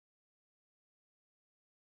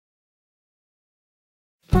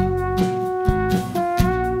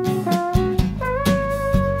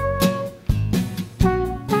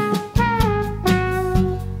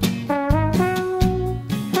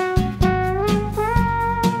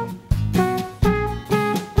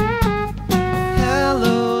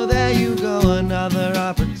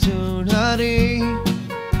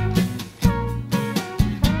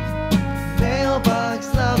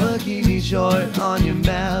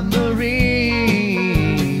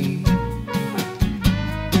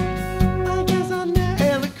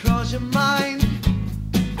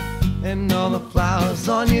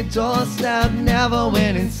doorstep, never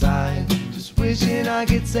went inside. Just wishing I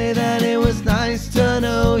could say that it was nice to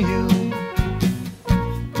know you.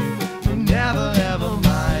 But never ever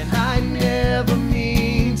mind, I never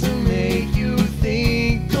mean to make you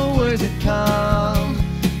think the words that come.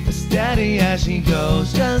 As steady as she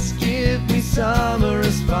goes, just give me some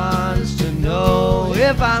response to know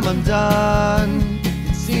if I'm undone.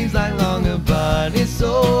 It seems like longer, but it's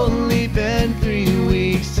only been 3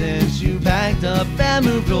 weeks since you packed up and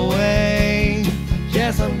moved away.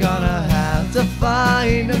 Guess I'm gonna have to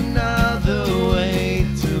find another way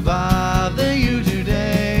to bother you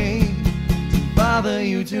today. To bother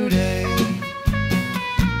you today.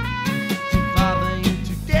 To bother you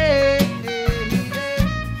today.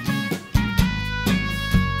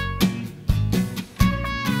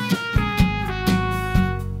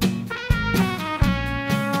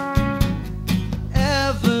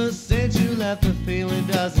 Ever since you left, the feeling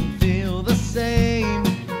doesn't feel the same.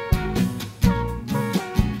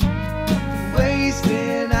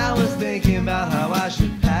 Wasting hours thinking about how I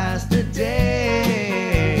should pass the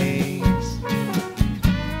days.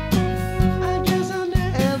 I guess I'll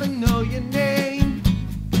never know your name.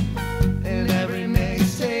 And every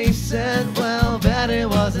mixtape said, well, that it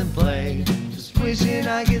wasn't played. Just wishing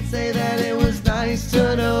I could say that it was nice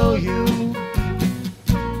to know you.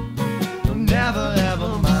 But never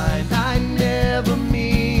ever mind, I never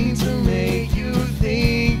mean to make you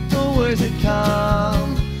think the words that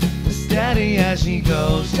come. Steady as she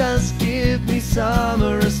goes, just give me some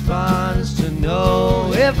response to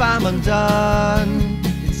know if I'm undone.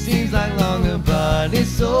 It seems like longer, but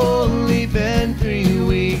it's only been 3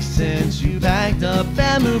 weeks since you packed up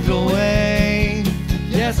and moved away.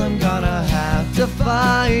 Yes, I'm gonna have to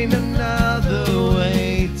find another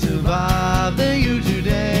way to bother you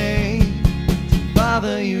today. To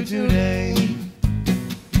bother you today.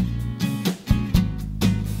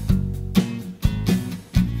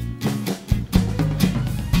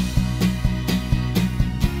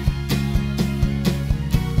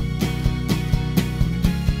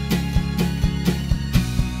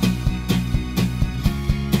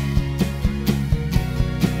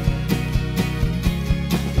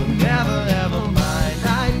 Never ever mind,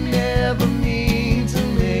 I never mean to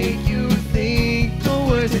make you think the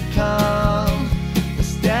words that come. As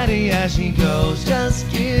steady as she goes, just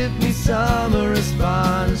give me some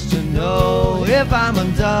response to know if I'm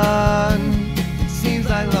undone. It seems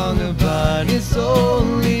like longer, but it's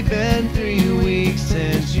only been 3 weeks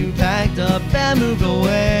since you packed up and moved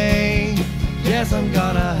away. Yes, I'm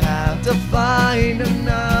gonna have to find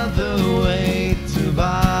another way to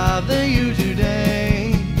bother you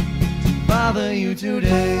today. Bother you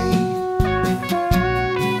today.